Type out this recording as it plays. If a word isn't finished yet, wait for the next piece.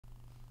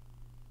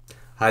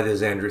Hi, this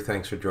is Andrew.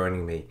 Thanks for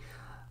joining me.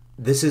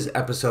 This is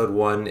episode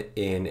 1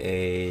 in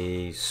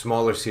a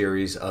smaller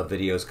series of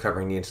videos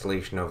covering the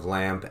installation of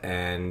LAMP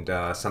and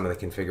some of the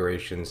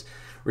configurations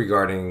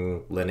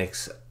regarding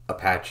Linux,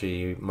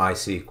 Apache,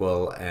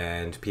 MySQL,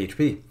 and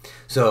PHP.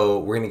 So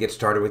we're going to get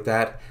started with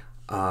that.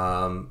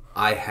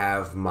 I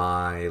have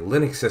my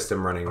Linux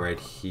system running right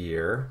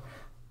here,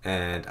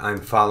 and I'm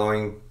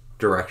following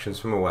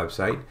directions from a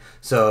website.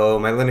 So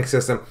my Linux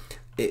system,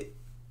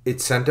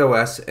 it's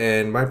CentOS,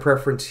 and my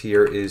preference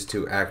here is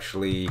to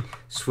actually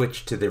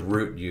switch to the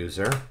root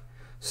user.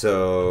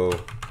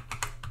 So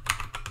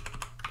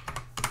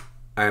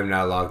I am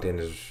now logged in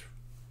as,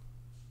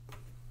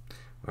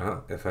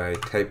 well, if I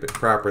type it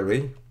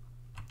properly,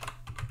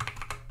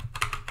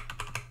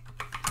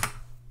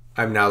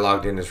 I'm now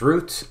logged in as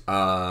root,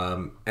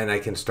 and I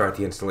can start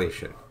the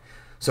installation.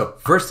 So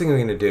first thing I'm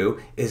going to do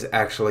is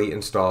actually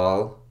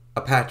install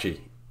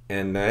Apache,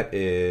 and that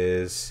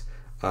is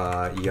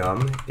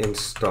yum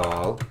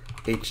install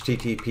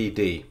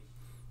httpd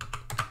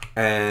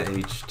and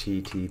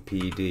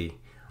httpd.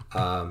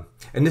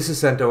 And this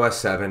is CentOS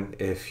 7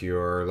 if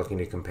you're looking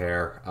to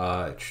compare.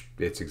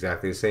 It's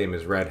exactly the same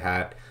as Red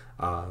Hat,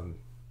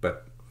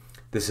 but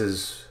this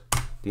is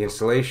the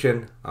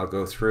installation. I'll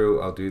go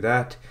through, I'll do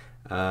that.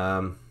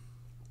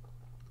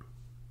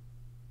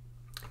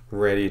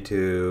 Ready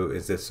to,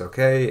 is this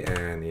okay?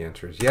 And the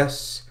answer is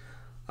yes.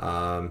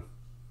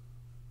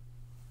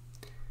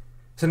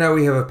 So now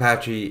we have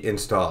Apache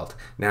installed.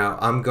 Now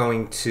I'm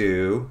going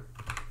to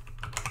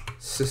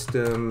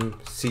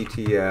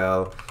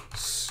systemctl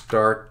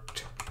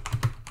start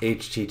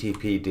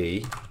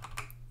httpd,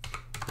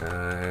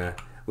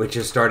 which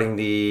is starting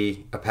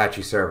the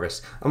Apache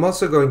service. I'm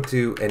also going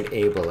to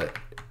enable it,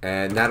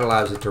 and that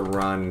allows it to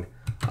run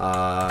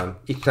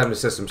each time the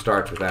system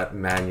starts without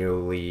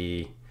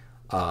manually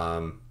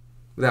starting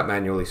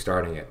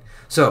it.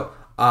 So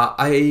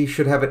I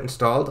should have it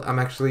installed.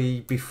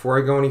 Before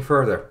I go any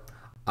further,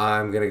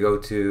 I'm going to go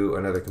to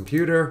another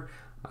computer.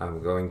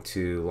 I'm going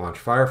to launch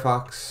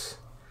Firefox.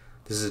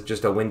 This is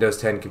just a Windows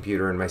 10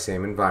 computer in my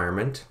same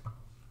environment.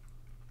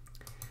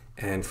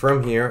 And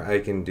from here, I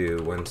can do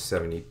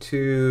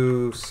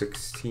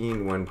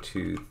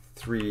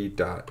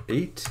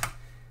 172.16.123.8.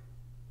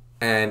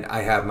 And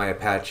I have my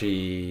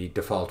Apache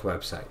default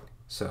website.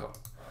 So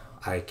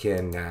I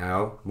can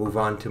now move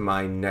on to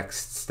my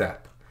next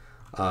step.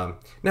 Now,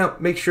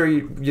 make sure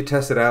you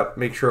test it out.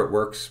 Make sure it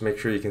works. Make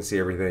sure you can see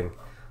everything.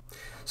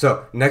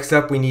 So next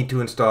up, we need to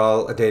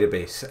install a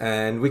database,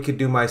 and we could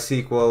do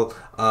MySQL.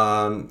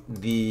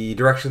 The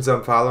directions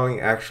I'm following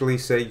actually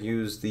say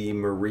use the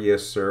Maria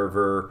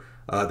server,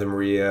 the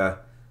Maria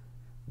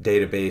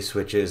database,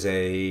 which is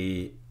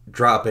a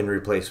drop-in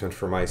replacement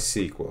for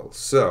MySQL.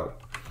 So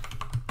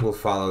we'll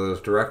follow those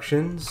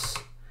directions.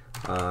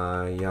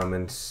 Yum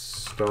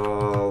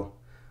install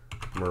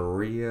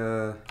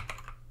Maria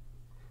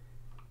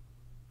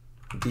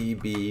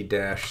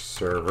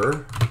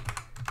db-server.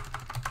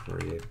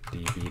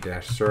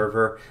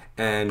 MariaDB-server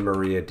and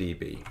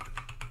MariaDB.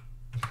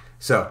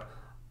 So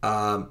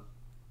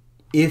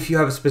if you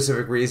have a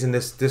specific reason,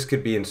 this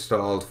could be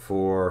installed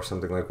for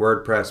something like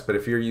WordPress, but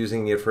if you're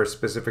using it for a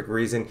specific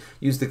reason,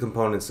 use the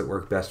components that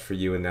work best for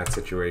you in that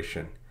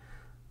situation.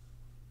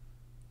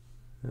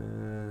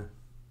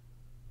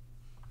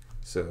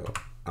 So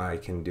I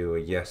can do a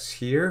yes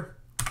here.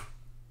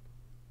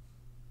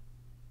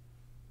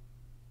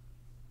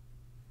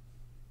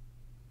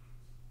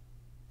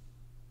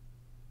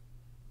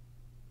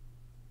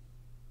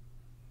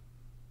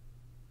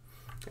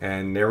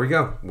 And there we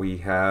go. We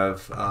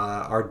have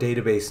our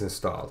database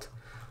installed.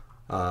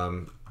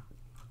 Now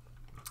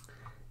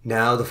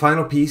the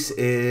final piece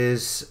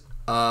is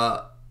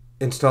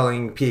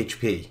installing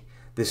PHP.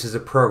 This is a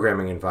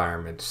programming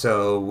environment.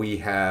 So we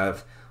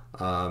have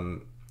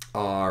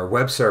our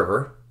web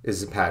server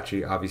is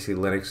Apache. Obviously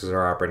Linux is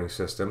our operating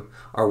system.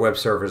 Our web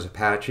server is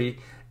Apache.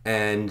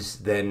 And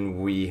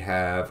then we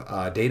have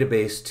a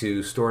database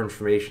to store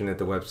information that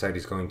the website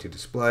is going to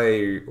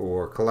display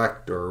or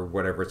collect or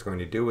whatever it's going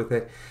to do with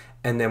it.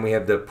 And then we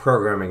have the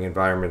programming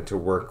environment to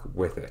work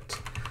with it.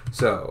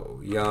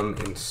 So yum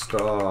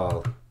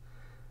install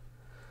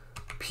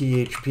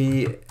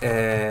PHP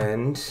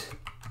and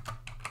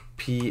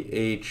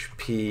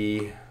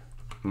PHP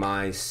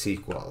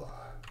MySQL.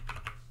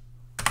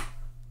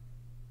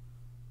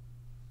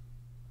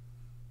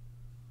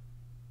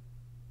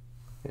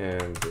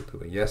 And we'll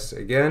do a yes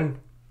again.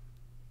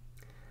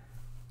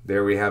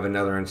 There we have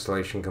another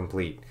installation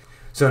complete.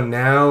 So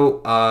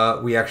now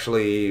we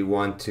actually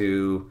want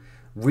to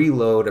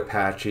reload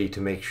Apache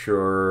to make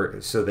sure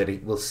so that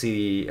it will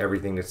see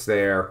everything that's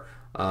there,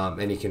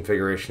 any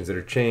configurations that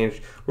are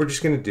changed. We're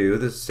just going to do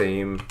the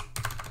same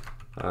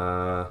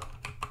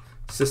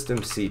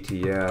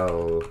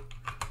systemctl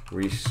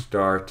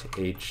restart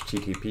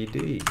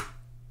httpd,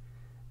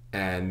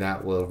 and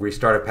that will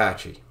restart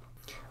Apache.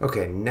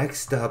 Okay,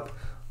 next up,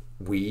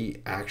 we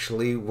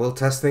actually will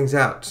test things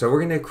out. So we're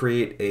going to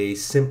create a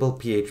simple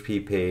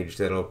PHP page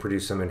that'll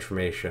produce some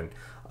information.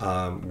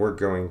 We're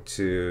going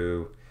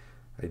to,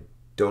 I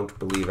don't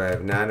believe I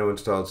have nano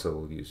installed, so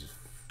we'll use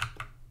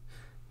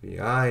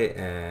vi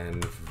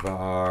and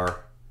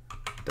var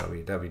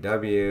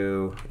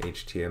www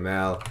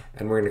html,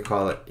 and we're going to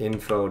call it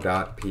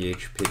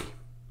info.php.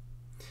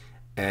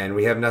 And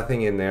we have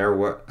nothing in there.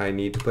 What I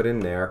need to put in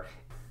there,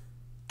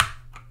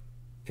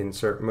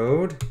 insert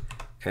mode,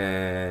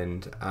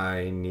 and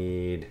I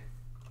need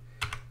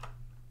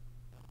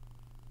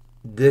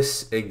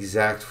this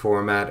exact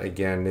format.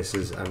 Again, this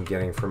is I'm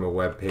getting from a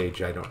web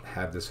page. I don't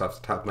have this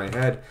off the top of my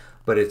head,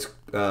 but it's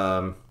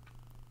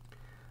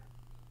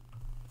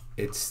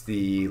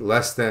the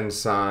less than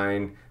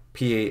sign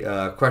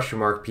question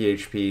mark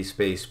PHP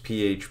space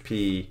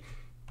PHP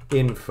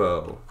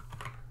info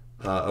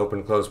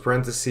open close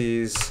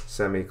parentheses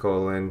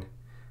semicolon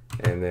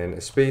and then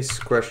a space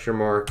question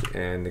mark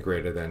and the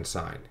greater than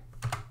sign.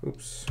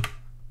 Oops.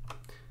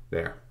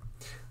 There.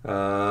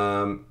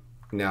 Now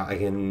I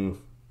can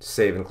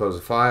save and close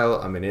a file.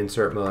 I'm in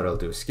insert mode. I'll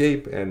do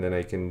escape, and then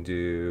I can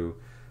do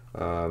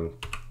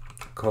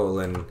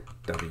colon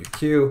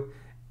WQ,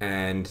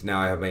 and now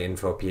I have my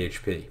info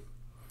PHP.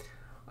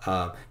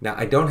 Now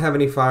I don't have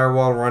any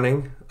firewall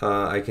running.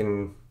 I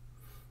can,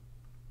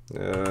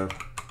 if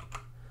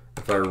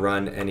I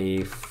run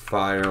any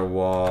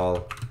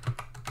firewall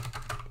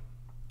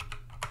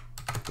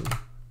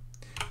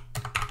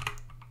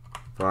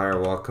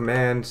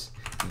commands,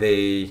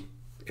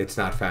 it's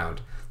not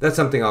found. That's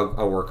something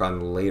I'll work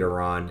on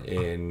later on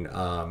in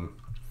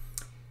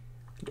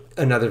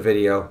another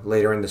video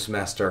later in the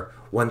semester.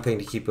 One thing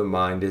to keep in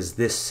mind is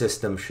this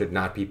system should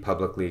not be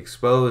publicly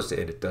exposed.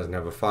 It doesn't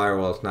have a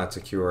firewall. It's not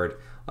secured.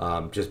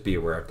 Just be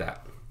aware of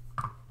that.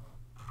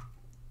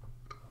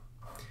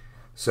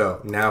 So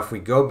now if we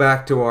go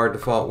back to our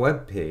default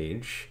web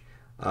page,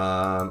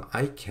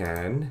 I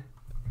can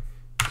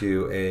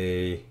do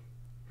a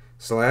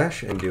 /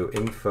 and do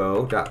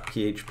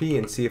info.php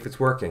and see if it's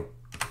working.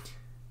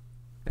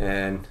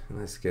 And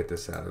let's get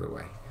this out of the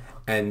way.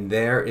 And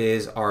there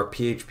is our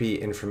PHP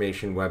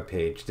information web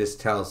page. This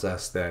tells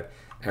us that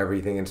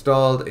everything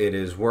installed, it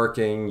is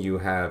working, you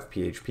have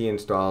PHP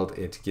installed,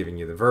 it's giving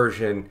you the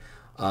version.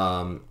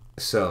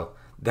 So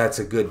that's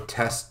a good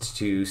test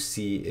to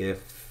see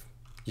if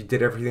you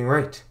did everything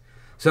right.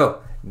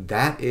 So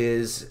that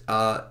is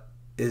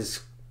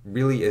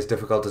really as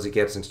difficult as it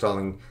gets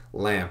installing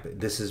LAMP.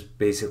 This is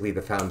basically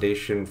the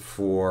foundation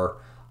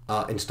for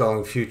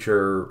installing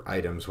future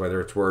items, whether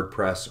it's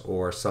WordPress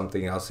or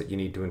something else that you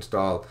need to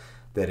install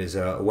that is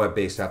a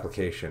web-based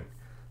application.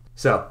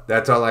 So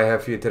that's all I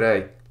have for you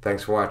today.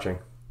 Thanks for watching.